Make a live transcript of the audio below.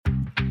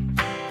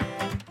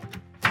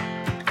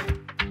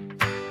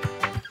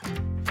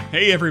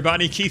Hey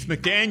everybody, Keith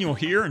McDaniel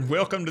here, and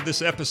welcome to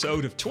this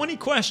episode of 20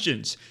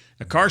 Questions,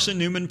 a Carson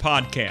Newman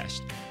podcast,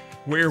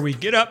 where we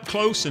get up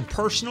close and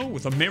personal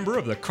with a member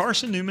of the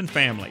Carson Newman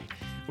family.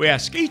 We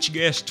ask each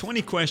guest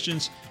 20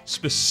 questions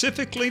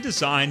specifically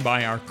designed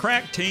by our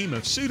crack team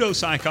of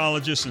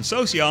pseudopsychologists and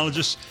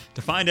sociologists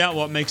to find out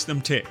what makes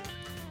them tick.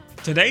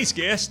 Today's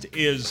guest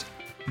is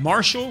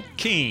Marshall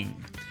King.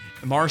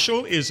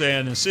 Marshall is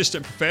an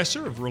assistant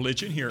professor of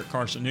religion here at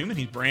Carson Newman.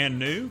 He's brand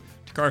new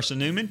to Carson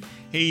Newman.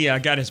 He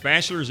got his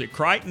bachelor's at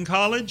Crichton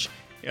College,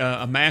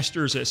 a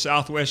master's at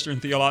Southwestern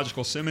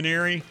Theological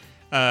Seminary,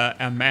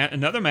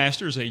 another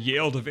master's at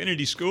Yale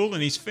Divinity School,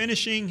 and he's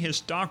finishing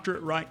his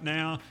doctorate right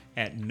now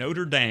at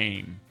Notre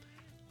Dame.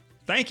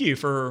 Thank you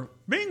for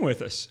being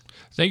with us.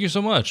 Thank you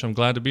so much. I'm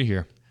glad to be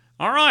here.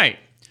 All right.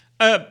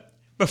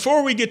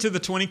 Before we get to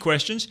the 20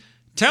 questions,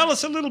 tell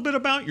us a little bit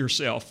about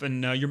yourself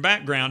and your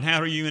background,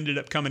 how you ended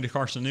up coming to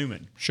Carson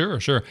Newman.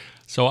 Sure.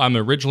 So I'm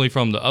originally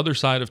from the other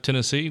side of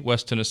Tennessee,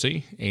 West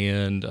Tennessee,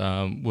 and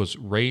was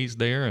raised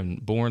there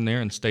and born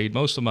there and stayed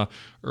most of my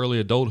early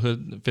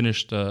adulthood,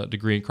 finished a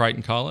degree at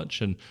Crichton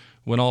College, and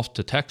went off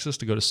to Texas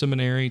to go to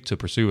seminary to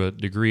pursue a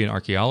degree in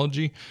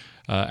archaeology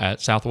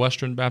at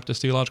Southwestern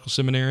Baptist Theological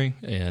Seminary.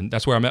 And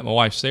that's where I met my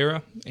wife,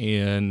 Sarah,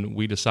 and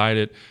we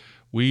decided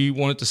we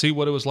wanted to see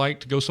what it was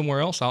like to go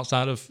somewhere else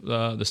outside of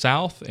the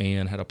South,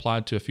 and had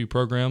applied to a few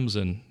programs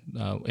and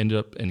ended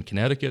up in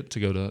Connecticut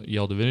to go to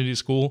Yale Divinity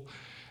School.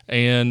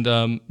 And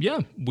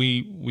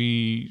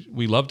we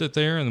loved it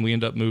there, and we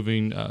ended up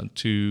moving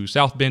to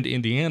South Bend,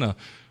 Indiana,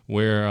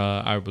 where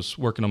I was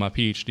working on my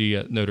PhD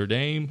at Notre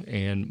Dame.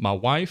 And my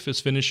wife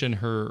is finishing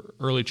her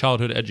early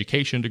childhood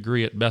education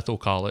degree at Bethel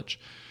College.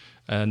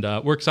 And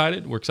we're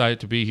excited. We're excited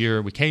to be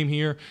here. We came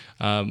here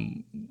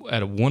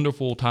at a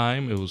wonderful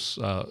time. It was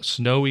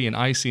snowy and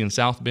icy in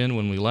South Bend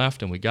when we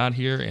left, and we got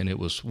here, and it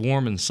was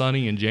warm and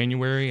sunny in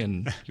January,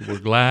 and we're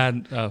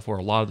glad for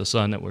a lot of the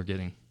sun that we're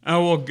getting.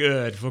 Oh, well,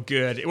 good.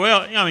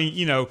 Well, I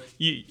mean, at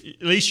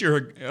least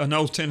you're an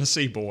old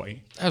Tennessee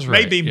boy. That's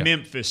right. Maybe yeah.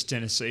 Memphis,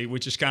 Tennessee,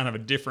 which is kind of a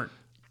different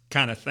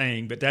kind of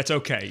thing, but that's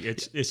okay.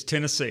 It's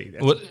Tennessee.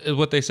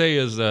 What they say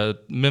is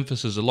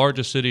Memphis is the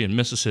largest city in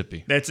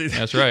Mississippi. That's it.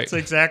 That's right. That's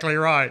exactly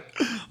right.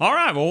 All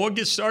right. Well, we'll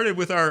get started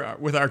with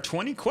our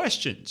 20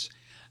 questions.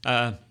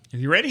 Are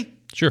you ready?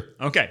 Sure.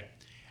 Okay.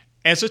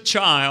 As a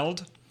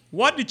child,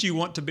 what did you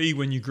want to be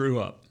when you grew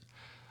up?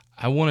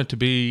 I wanted to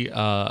be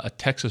a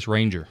Texas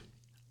Ranger.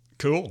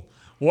 Cool.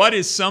 What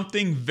is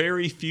something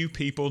very few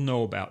people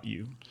know about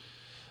you?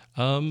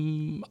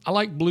 I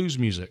like blues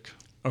music.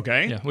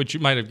 Okay. Yeah, which you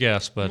might have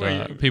guessed,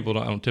 but people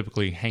don't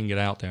typically hang it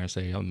out there and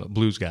say I'm a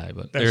blues guy,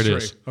 but That's there it true.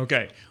 is.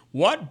 Okay.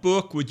 What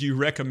book would you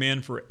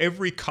recommend for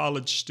every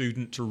college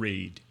student to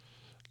read?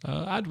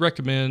 I'd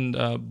recommend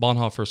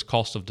Bonhoeffer's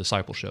Cost of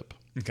Discipleship.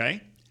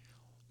 Okay.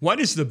 What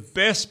is the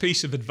best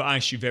piece of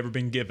advice you've ever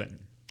been given?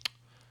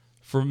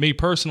 For me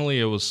personally,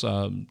 it was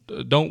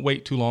don't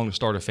wait too long to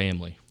start a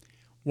family.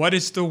 What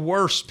is the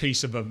worst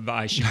piece of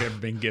advice you've ever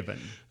been given?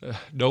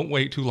 Don't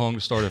wait too long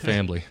to start a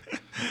family.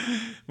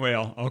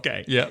 Well,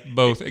 okay. Yeah,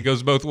 both. It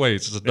goes both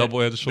ways. It's a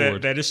double-edged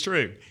sword. That is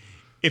true.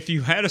 If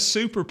you had a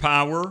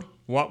superpower,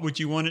 what would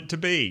you want it to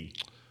be?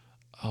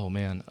 Oh,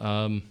 man.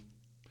 I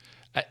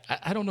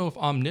don't know if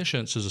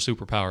omniscience is a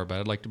superpower, but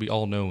I'd like to be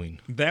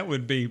all-knowing.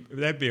 That'd be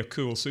a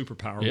cool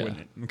superpower, Yeah.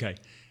 wouldn't it? Okay.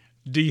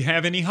 Do you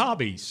have any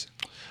hobbies?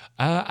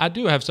 I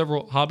do have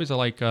several hobbies.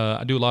 I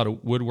do a lot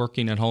of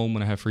woodworking at home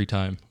when I have free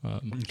time.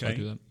 Okay. I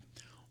do that.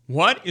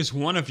 What is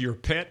one of your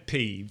pet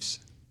peeves?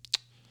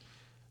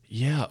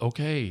 Yeah,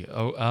 okay.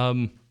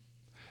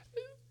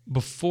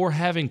 Before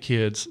having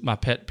kids, my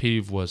pet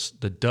peeve was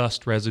the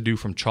dust residue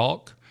from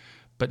chalk.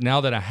 But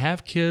now that I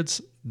have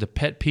kids, the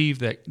pet peeve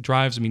that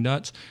drives me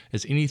nuts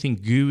is anything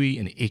gooey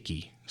and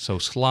icky. So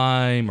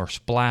slime or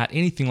splat,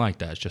 anything like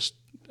that. It's just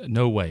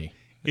no way.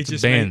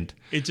 It's banned.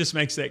 It just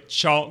makes that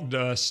chalk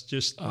dust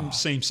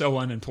seem so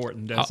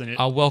unimportant, doesn't it?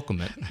 I'll welcome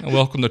it. I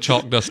welcome the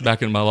chalk dust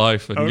back in my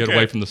life and get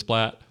away from the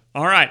splat.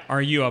 All right.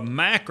 Are you a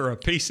Mac or a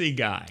PC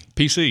guy?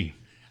 PC.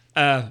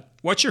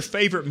 What's your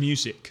favorite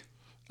music?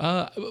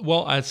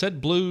 Well, I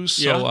said blues,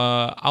 so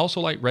I also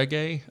like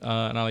reggae,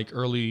 and I like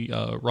early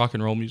rock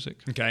and roll music.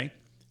 Okay.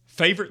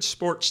 Favorite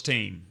sports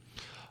team?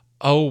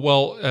 Oh,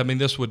 well, I mean,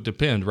 this would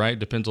depend, right?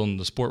 Depends on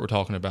the sport we're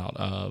talking about.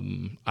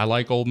 I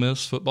like Ole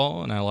Miss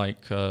football, and I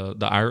like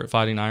the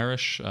Fighting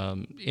Irish.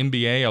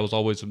 NBA, I was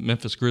always a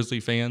Memphis Grizzly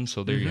fan,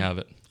 so there you have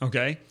it.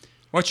 Okay.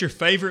 What's your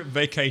favorite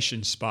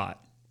vacation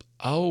spot?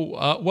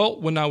 Oh, well,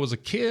 when I was a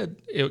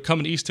kid,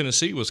 coming to East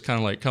Tennessee was kind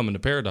of like coming to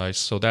paradise,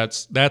 so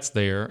that's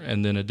there.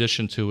 And then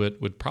addition to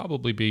it would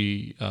probably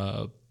be,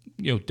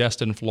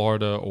 Destin,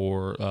 Florida,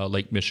 or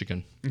Lake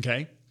Michigan.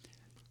 Okay.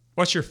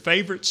 What's your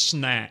favorite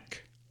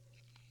snack?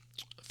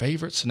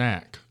 Favorite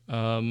snack?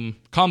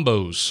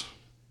 Combos.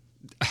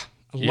 I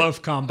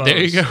love combos. There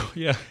you go.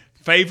 Yeah.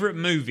 Favorite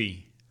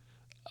movie?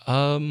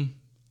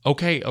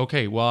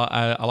 Okay. Well,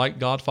 I like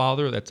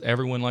Godfather.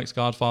 Everyone likes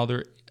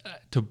Godfather.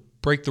 To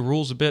break the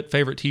rules a bit,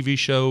 favorite TV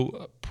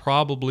show,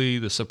 probably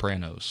The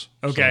Sopranos.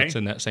 Okay. So it's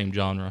in that same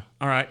genre.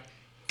 All right.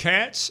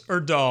 Cats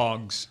or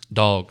dogs?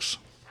 Dogs.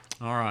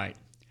 All right.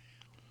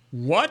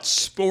 What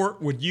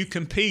sport would you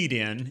compete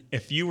in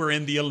if you were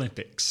in the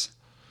Olympics?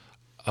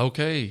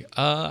 Okay.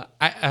 I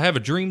have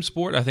a dream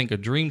sport. I think a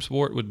dream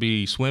sport would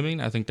be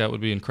swimming. I think that would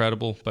be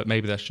incredible, but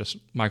maybe that's just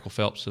Michael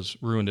Phelps has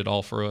ruined it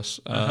all for us.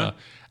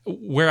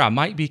 Where I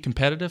might be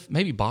competitive,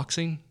 maybe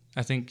boxing.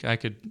 I think I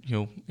could,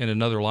 in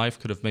another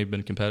life could have maybe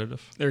been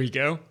competitive. There you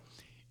go.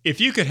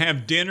 If you could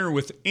have dinner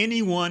with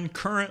anyone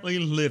currently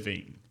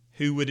living,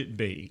 who would it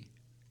be?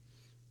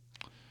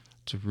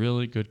 It's a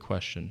really good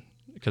question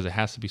because it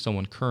has to be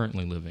someone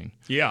currently living.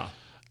 Yeah.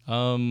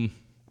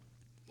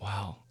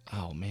 Wow.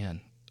 Oh,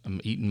 man.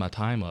 I'm eating my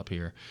time up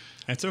here.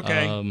 That's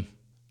okay.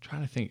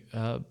 Trying to think.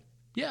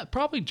 Yeah,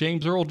 probably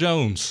James Earl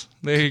Jones.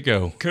 There you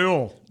go.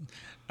 Cool.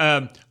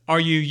 Are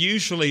you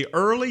usually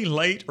early,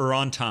 late, or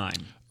on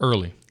time?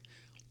 Early.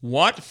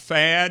 What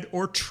fad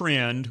or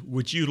trend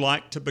would you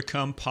like to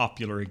become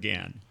popular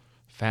again?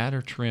 Fad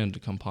or trend to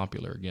become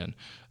popular again?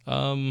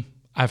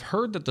 I've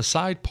heard that the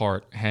side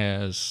part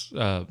has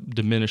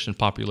diminished in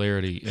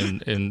popularity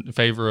in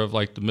favor of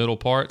like the middle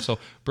part. So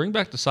bring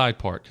back the side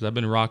part because I've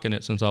been rocking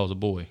it since I was a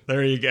boy.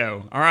 There you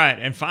go. All right.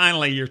 And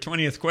finally, your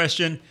 20th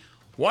question.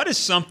 What is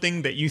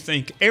something that you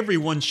think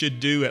everyone should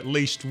do at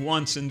least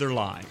once in their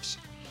lives?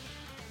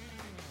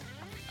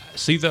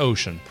 See the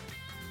ocean.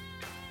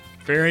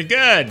 Very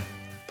good.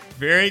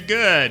 Very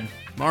good.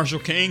 Marshall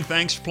King,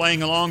 thanks for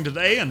playing along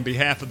today. On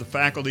behalf of the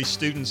faculty,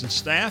 students, and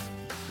staff,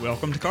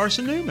 welcome to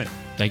Carson-Newman.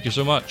 Thank you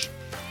so much.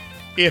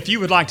 If you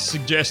would like to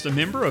suggest a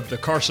member of the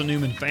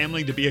Carson-Newman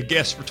family to be a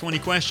guest for 20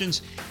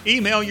 questions,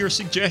 email your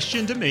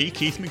suggestion to me,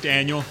 Keith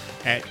McDaniel,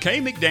 at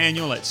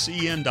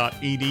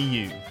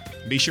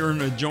kmcdaniel@cn.edu. Be sure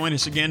to join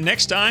us again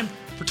next time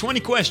for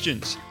 20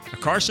 Questions, a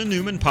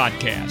Carson-Newman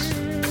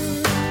podcast.